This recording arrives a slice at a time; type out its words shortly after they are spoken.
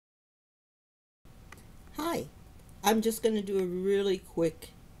Hi, I'm just going to do a really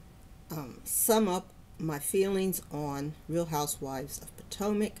quick sum up my feelings on Real Housewives of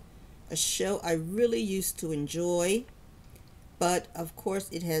Potomac, a show I really used to enjoy, but of course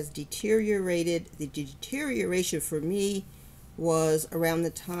it has deteriorated. The deterioration for me was around the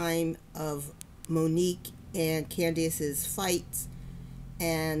time of Monique and Candiace's fights,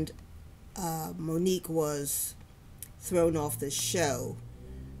 and Monique was thrown off the show.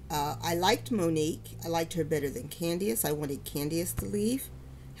 I liked Monique. I liked her better than Candiace. I wanted Candiace to leave.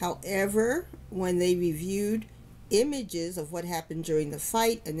 However, when they reviewed images of what happened during the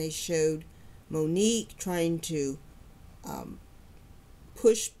fight and they showed Monique trying to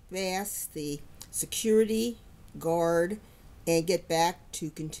push past the security guard and get back to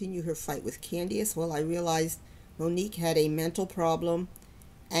continue her fight with Candiace, well, I realized Monique had a mental problem,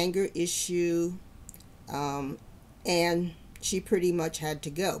 anger issue, and she pretty much had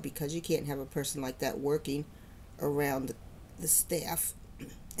to go because you can't have a person like that working around the staff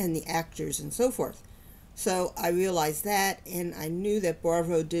and the actors and so forth. So I realized that, and I knew that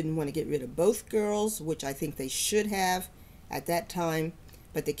Bravo didn't want to get rid of both girls, which I think they should have at that time,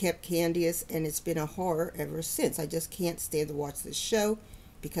 but they kept Candiace, and it's been a horror ever since. I just can't stand to watch this show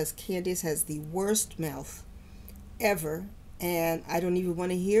because Candiace has the worst mouth ever, and I don't even want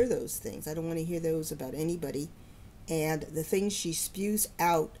to hear those things. I don't want to hear those about anybody. And the things she spews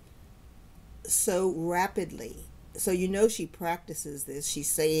out so rapidly. So you know she practices this. She's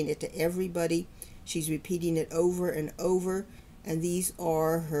saying it to everybody. She's repeating it over and over. And these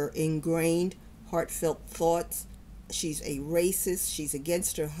are her ingrained, heartfelt thoughts. She's a racist. She's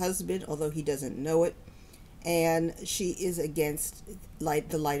against her husband, although he doesn't know it. And she is against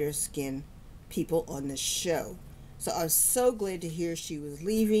the lighter skinned people on the show. So I was so glad to hear she was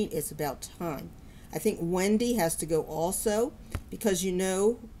leaving. It's about time. I think Wendy has to go also because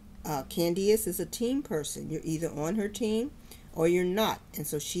Candiace is a team person. You're either on her team or you're not. And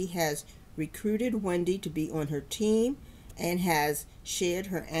so she has recruited Wendy to be on her team and has shared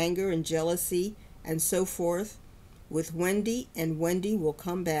her anger and jealousy and so forth with Wendy. And Wendy will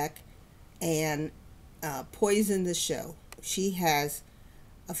come back and poison the show. She has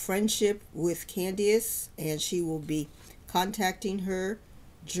a friendship with Candiace and she will be contacting her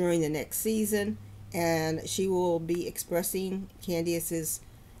during the next season. And she will be expressing Candiace's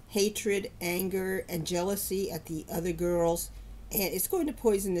hatred, anger, and jealousy at the other girls. And it's going to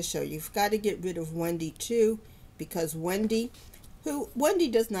poison the show. You've got to get rid of Wendy too, because Wendy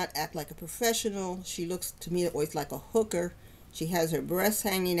does not act like a professional. She looks to me always like a hooker. She has her breasts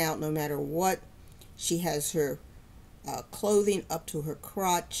hanging out no matter what. She has her clothing up to her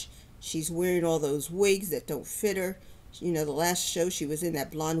crotch. She's wearing all those wigs that don't fit her. The last show she was in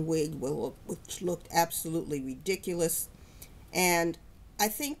that blonde wig, which looked absolutely ridiculous. And I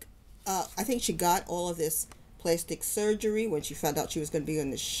think she got all of this plastic surgery when she found out she was going to be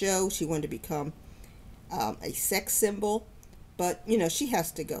on the show. She wanted to become a sex symbol. But, she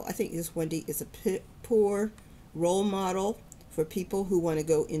has to go. I think this Wendy is a poor role model for people who want to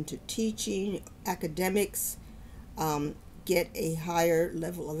go into teaching, academics, get a higher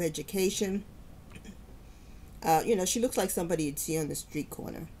level of education. She looks like somebody you'd see on the street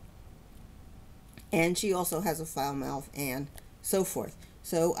corner. And she also has a foul mouth and so forth.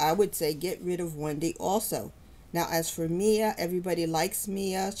 So I would say get rid of Wendy also. Now, as for Mia, everybody likes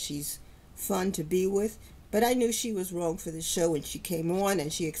Mia. She's fun to be with. But I knew she was wrong for the show when she came on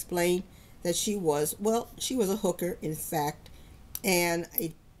and she explained that she was a hooker, in fact, and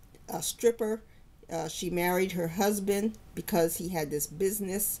a stripper. She married her husband because he had this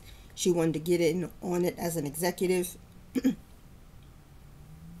business. She wanted to get in on it as an executive.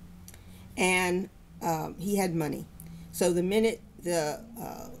 And he had money. So the minute the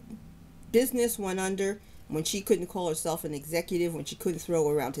business went under, when she couldn't call herself an executive, when she couldn't throw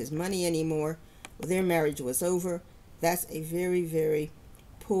around his money anymore, their marriage was over. That's a very, very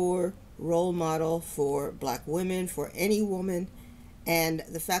poor role model for black women, for any woman. And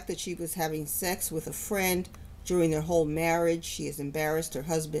the fact that she was having sex with a friend during their whole marriage, she has embarrassed her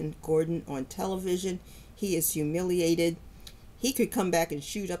husband, Gordon, on television. He is humiliated. He could come back and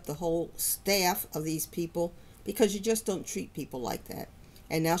shoot up the whole staff of these people because you just don't treat people like that.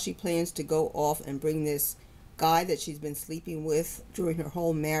 And now she plans to go off and bring this guy that she's been sleeping with during her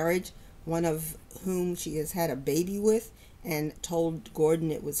whole marriage, one of whom she has had a baby with, and told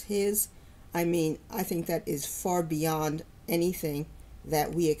Gordon it was his. I mean, I think that is far beyond anything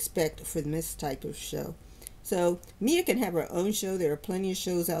that we expect for this type of show. So Mia can have her own show. There are plenty of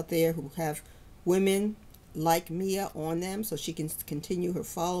shows out there who have women like Mia on them, so she can continue her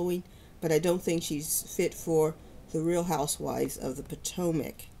following. But I don't think she's fit for the Real Housewives of the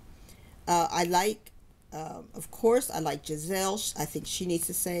Potomac. I like Of course, I like Giselle. I think she needs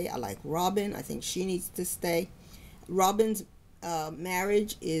to stay. I like Robin. I think she needs to stay. Robin's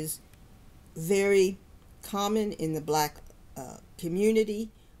marriage is very common in the black community,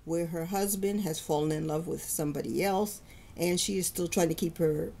 where her husband has fallen in love with somebody else, and she is still trying to keep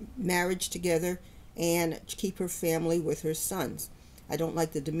her marriage together and keep her family with her sons. I don't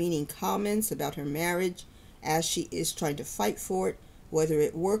like the demeaning comments about her marriage, as she is trying to fight for it. Whether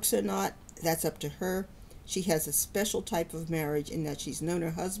it works or not, that's up to her. She has a special type of marriage in that she's known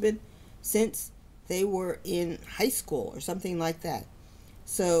her husband since they were in high school or something like that.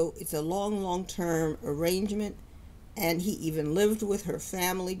 So it's a long-term arrangement, and he even lived with her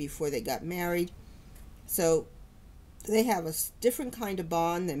family before they got married. So they have a different kind of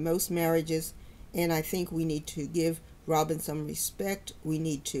bond than most marriages, and I think we need to give Robin some respect. We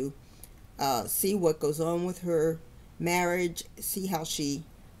need to see what goes on with her marriage, see how she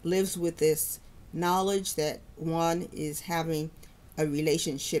lives with this knowledge that one is having a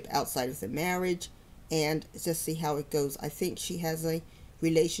relationship outside of the marriage, and just see how it goes. I think she has a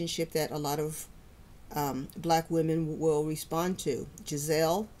relationship that a lot of black women will respond to.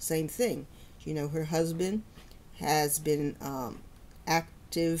 Giselle, same thing. You know, her husband has been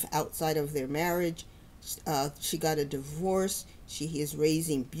active outside of their marriage. She got a divorce. She is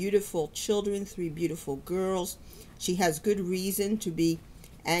raising beautiful children, 3 beautiful girls. She has good reason to be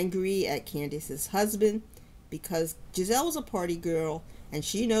angry at Candiace's husband, because Giselle is a party girl, and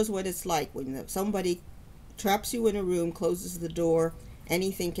she knows what it's like when somebody traps you in a room, closes the door.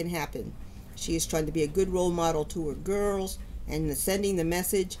 Anything can happen. She is trying to be a good role model to her girls and sending the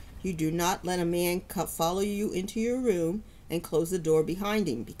message, you do not let a man follow you into your room and close the door behind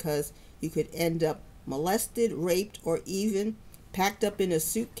him, because you could end up molested, raped, or even packed up in a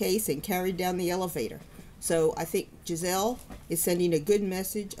suitcase and carried down the elevator. So I think Giselle is sending a good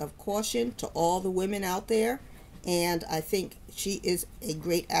message of caution to all the women out there, and I think she is a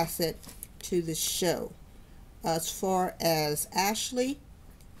great asset to the show. As far as Ashley,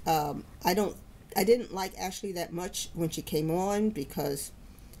 I didn't like Ashley that much when she came on, because,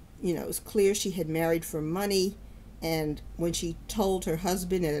 you know, it was clear she had married for money, and when she told her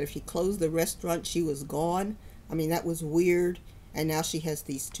husband that if he closed the restaurant she was gone, I mean, that was weird. And now she has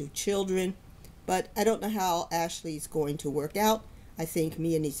these 2 children, but I don't know how Ashley's going to work out. I think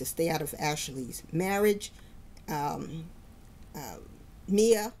Mia needs to stay out of Ashley's marriage.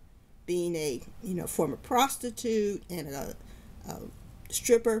 Mia, being a former prostitute and a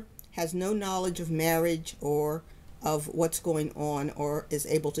stripper, has no knowledge of marriage or of what's going on, or is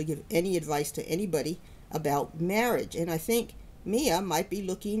able to give any advice to anybody about marriage. And I think Mia might be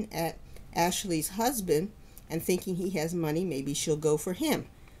looking at Ashley's husband and thinking he has money, maybe she'll go for him.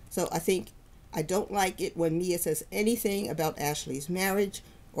 So I don't like it when Mia says anything about Ashley's marriage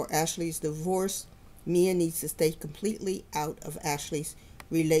or Ashley's divorce. Mia needs to stay completely out of Ashley's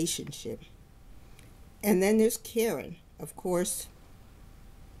relationship. And then there's Karen, of course.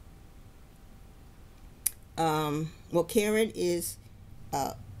 Well, Karen is,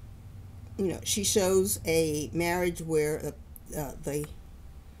 she shows a marriage where the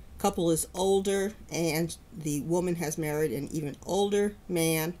couple is older and the woman has married an even older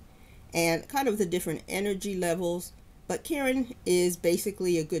man, and kind of the different energy levels. But Karen is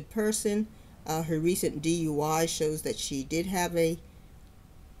basically a good person. Her recent DUI shows that she did have a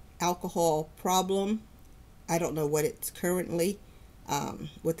alcohol problem. I don't know what it's currently,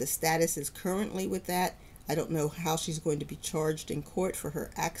 what the status is currently with that. I don't know how she's going to be charged in court for her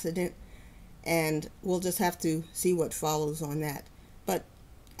accident, and we'll just have to see what follows on that. But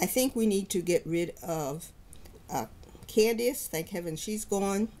I think we need to get rid of Candiace. Thank heaven she's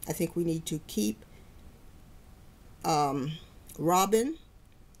gone. I think we need to keep Robin,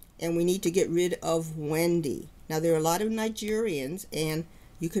 and we need to get rid of Wendy. Now, there are a lot of Nigerians, and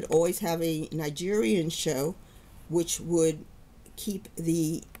you could always have a Nigerian show which would keep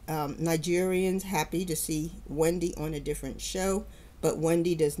the Nigerians happy to see Wendy on a different show, but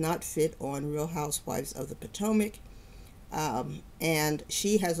Wendy does not fit on Real Housewives of the Potomac. And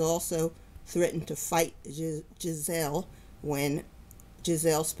she has also threatened to fight Giselle when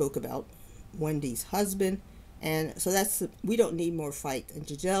Giselle spoke about Wendy's husband. And so we don't need more fights. And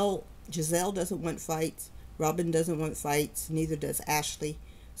Giselle doesn't want fights. Robin doesn't want fights. Neither does Ashley.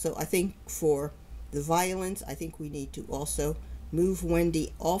 So I think for the violence, I think we need to also move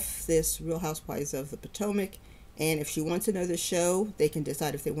Wendy off this Real Housewives of the Potomac. And if she wants another show, they can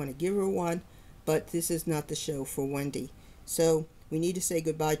decide if they want to give her one. But this is not the show for Wendy. So we need to say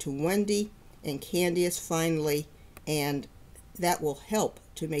goodbye to Wendy and Candiace finally, and that will help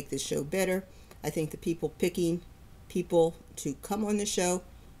to make this show better. I think the people picking people to come on the show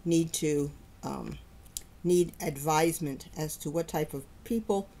need to need advisement as to what type of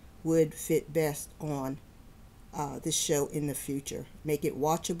people would fit best on this show in the future. Make it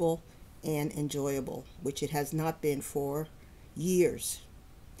watchable and enjoyable, which it has not been for years.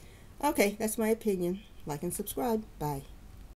 Okay, that's my opinion. Like and subscribe. Bye.